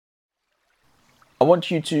I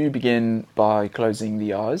want you to begin by closing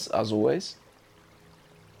the eyes, as always,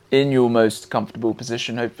 in your most comfortable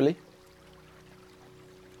position, hopefully.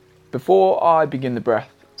 Before I begin the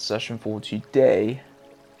breath session for today,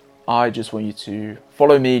 I just want you to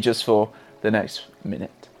follow me just for the next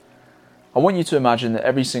minute. I want you to imagine that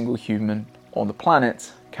every single human on the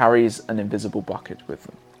planet carries an invisible bucket with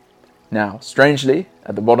them. Now, strangely,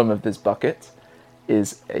 at the bottom of this bucket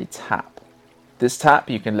is a tap. This tap,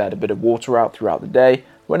 you can let a bit of water out throughout the day,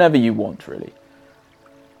 whenever you want, really.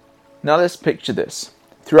 Now let's picture this.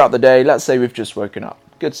 Throughout the day, let's say we've just woken up.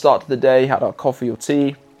 Good start to the day, had our coffee or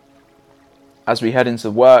tea. As we head into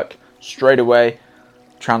work, straight away,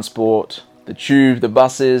 transport, the tube, the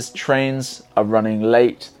buses, trains are running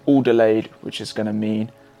late, all delayed, which is going to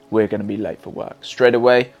mean we're going to be late for work. Straight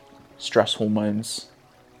away, stress hormones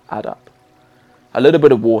add up. A little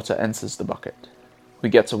bit of water enters the bucket. We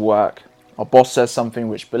get to work. Our boss says something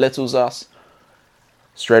which belittles us.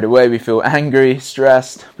 Straight away, we feel angry,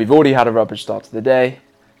 stressed. We've already had a rubbish start to the day.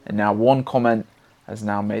 And now one comment has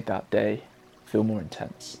now made that day feel more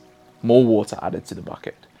intense. More water added to the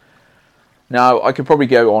bucket. Now, I could probably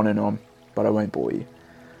go on, but I won't bore you.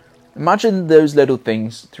 Imagine those little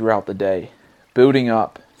things throughout the day, building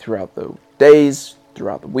up throughout the days,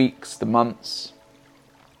 throughout the weeks, the months,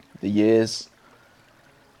 the years.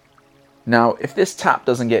 Now, if this tap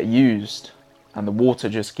doesn't get used and the water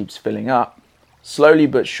just keeps filling up, slowly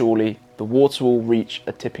but surely, the water will reach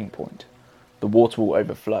a tipping point. The water will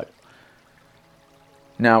overflow.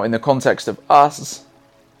 Now, in the context of us,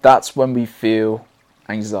 that's when we feel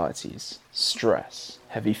anxieties, stress,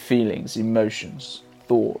 heavy feelings, emotions,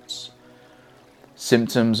 thoughts,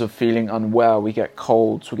 symptoms of feeling unwell. We get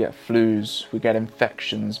colds, we get flus, we get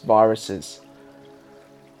infections, viruses.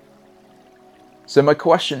 So my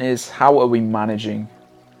question is, how are we managing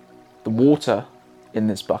the water in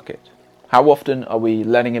this bucket? How often are we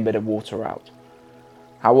letting a bit of water out?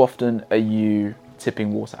 How often are you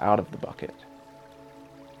tipping water out of the bucket?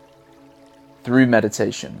 Through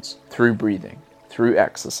meditations, through breathing, through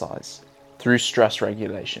exercise, through stress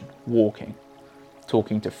regulation, walking,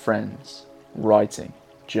 talking to friends, writing,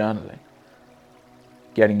 journaling,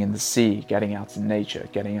 getting in the sea, getting out in nature,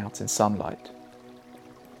 getting out in sunlight.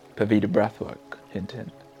 Pavita Breathwork, hint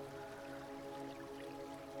hint.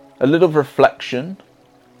 A little reflection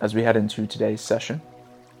as we head into today's session.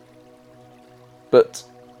 But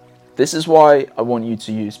this is why I want you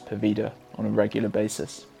to use Pavita on a regular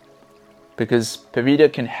basis. Because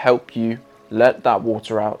Pavita can help you let that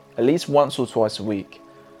water out at least once or twice a week,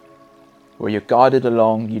 where you're guided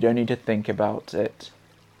along, you don't need to think about it.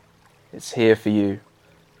 It's here for you,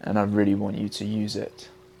 and I really want you to use it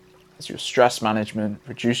as your stress management,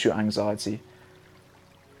 reduce your anxiety,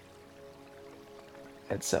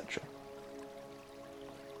 etc.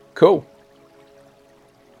 Cool.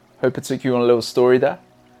 Hope I took you on a little story there.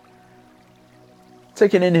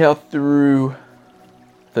 Take an inhale through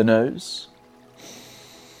the nose.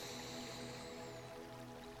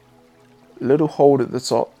 Little hold at the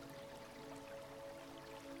top.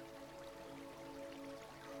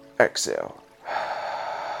 Exhale.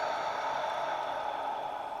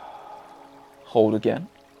 Hold again.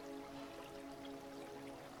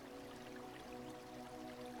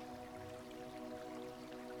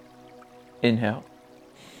 Inhale.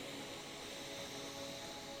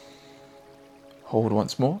 Hold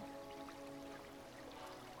once more.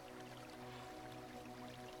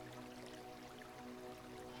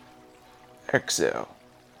 Exhale.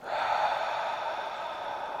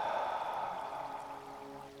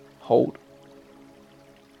 Hold.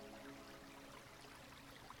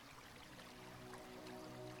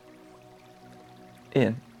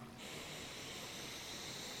 In.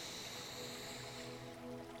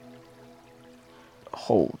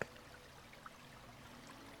 Hold.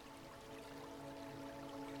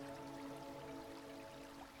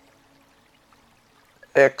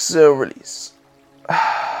 Exhale, release.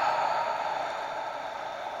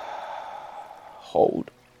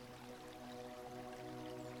 Hold.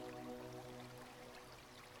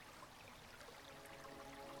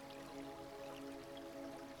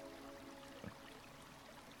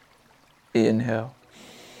 Inhale.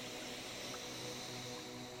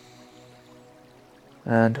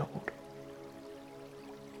 And hold.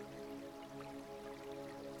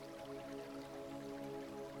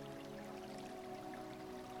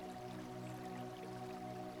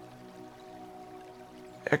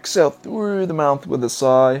 Exhale through the mouth with a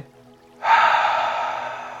sigh.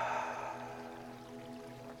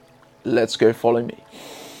 Let's go, follow me.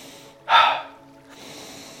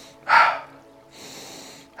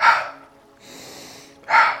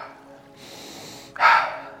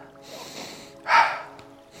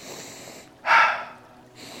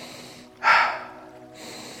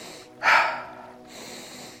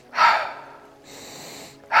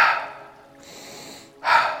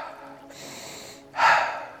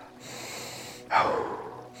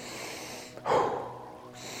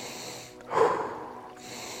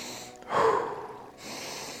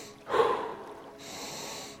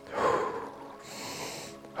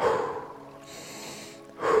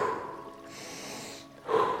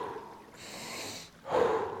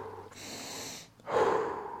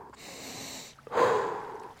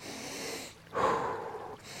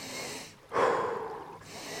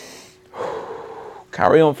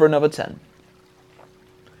 Carry on for another 10.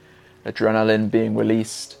 Adrenaline being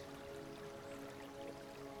released.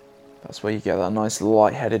 That's where you get that nice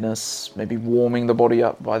lightheadedness, maybe warming the body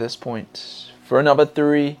up by this point. For another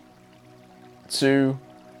 3, 2,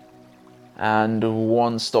 and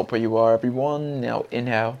 1. Stop where you are, everyone. Now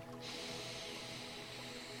inhale.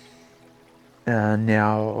 And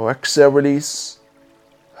now exhale, release.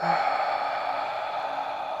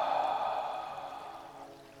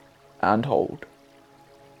 And hold.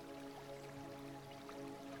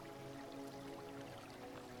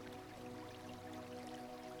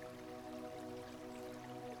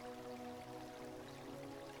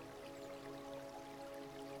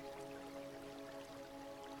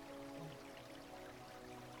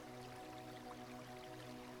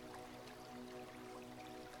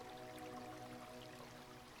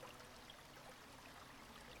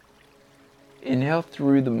 Inhale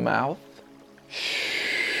through the mouth.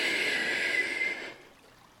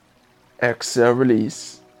 Exhale,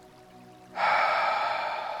 release.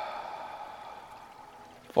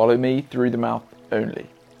 Follow me through the mouth only.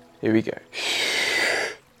 Here we go.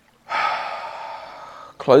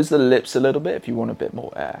 Close the lips a little bit if you want a bit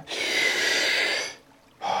more air.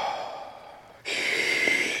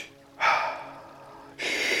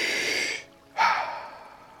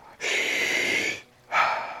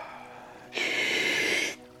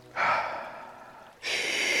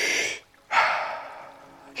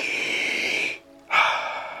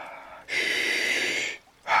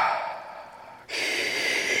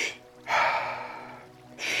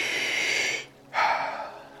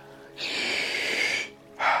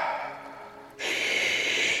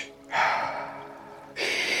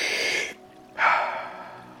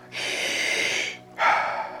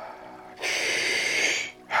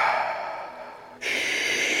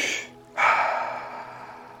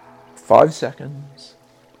 Five seconds.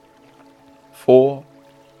 4,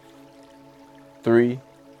 3,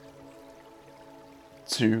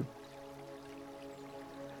 2,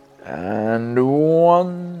 and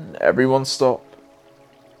 1. Everyone stop.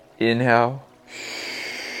 Inhale.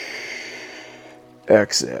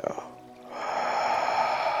 Exhale.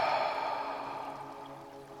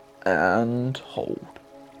 And hold.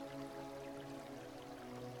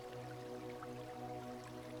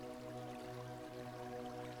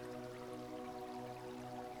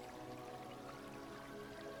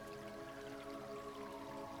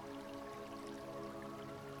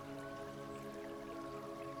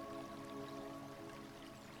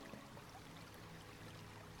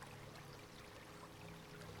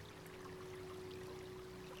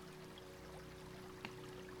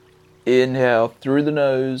 Inhale through the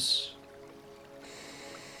nose.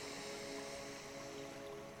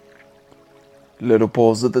 Little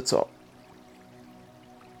pause at the top.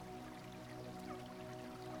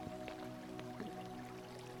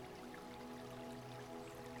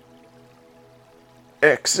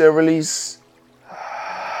 Exhale, release.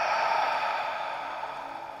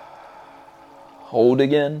 Hold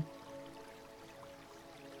again.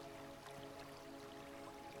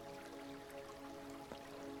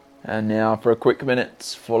 And now for a quick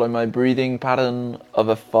minute, follow my breathing pattern of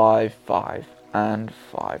a 5, 5, and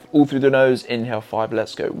 5. All through the nose, inhale 5,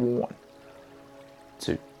 let's go. 1,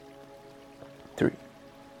 2, 3,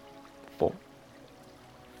 4,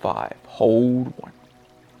 5. Hold 1,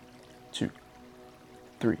 2,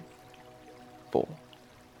 3, 4,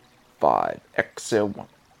 5. Exhale 1,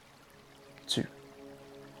 2,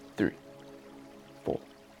 3, 4,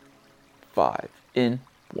 5. In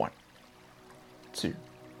 1, 2,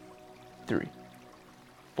 3,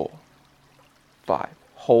 4, 5.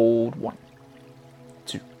 Hold 1,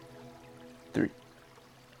 2, 3,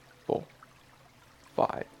 4,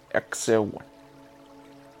 5. Exhale 1,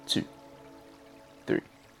 2, 3,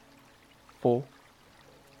 4,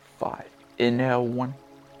 5. Inhale 1,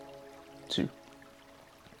 2,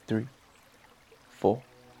 3, 4,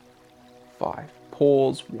 5.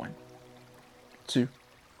 Pause 1, 2,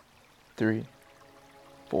 3,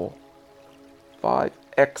 4, 5.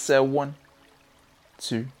 Exhale 1,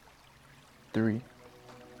 2, 3,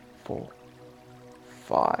 4,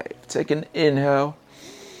 5. Take an inhale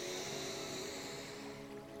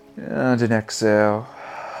and an exhale.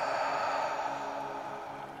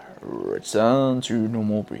 Return to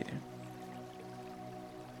normal breathing.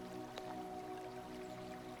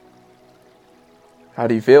 How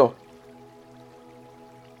do you feel?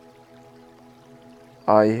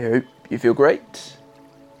 I hope you feel great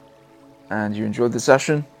and you enjoyed the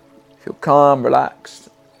session. Feel calm, relaxed,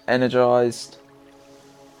 energized,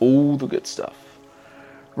 all the good stuff.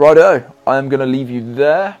 Righto, I am going to leave you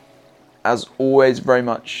there. As always, very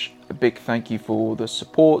much a big thank you for all the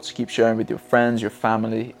support. Keep sharing with your friends, your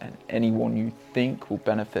family, and anyone you think will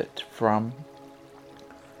benefit from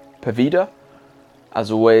Pavida.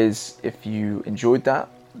 As always, if you enjoyed that,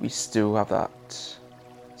 we still have that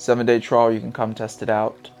 7-day trial. You can come test it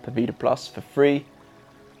out, Pavida Plus, for free.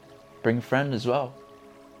 Bring a friend as well.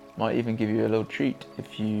 Might even give you a little treat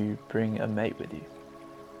if you bring a mate with you.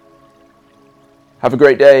 Have a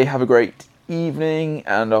great day, have a great evening,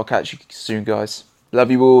 and I'll catch you soon, guys. Love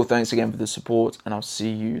you all. Thanks again for the support, and I'll see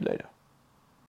you later.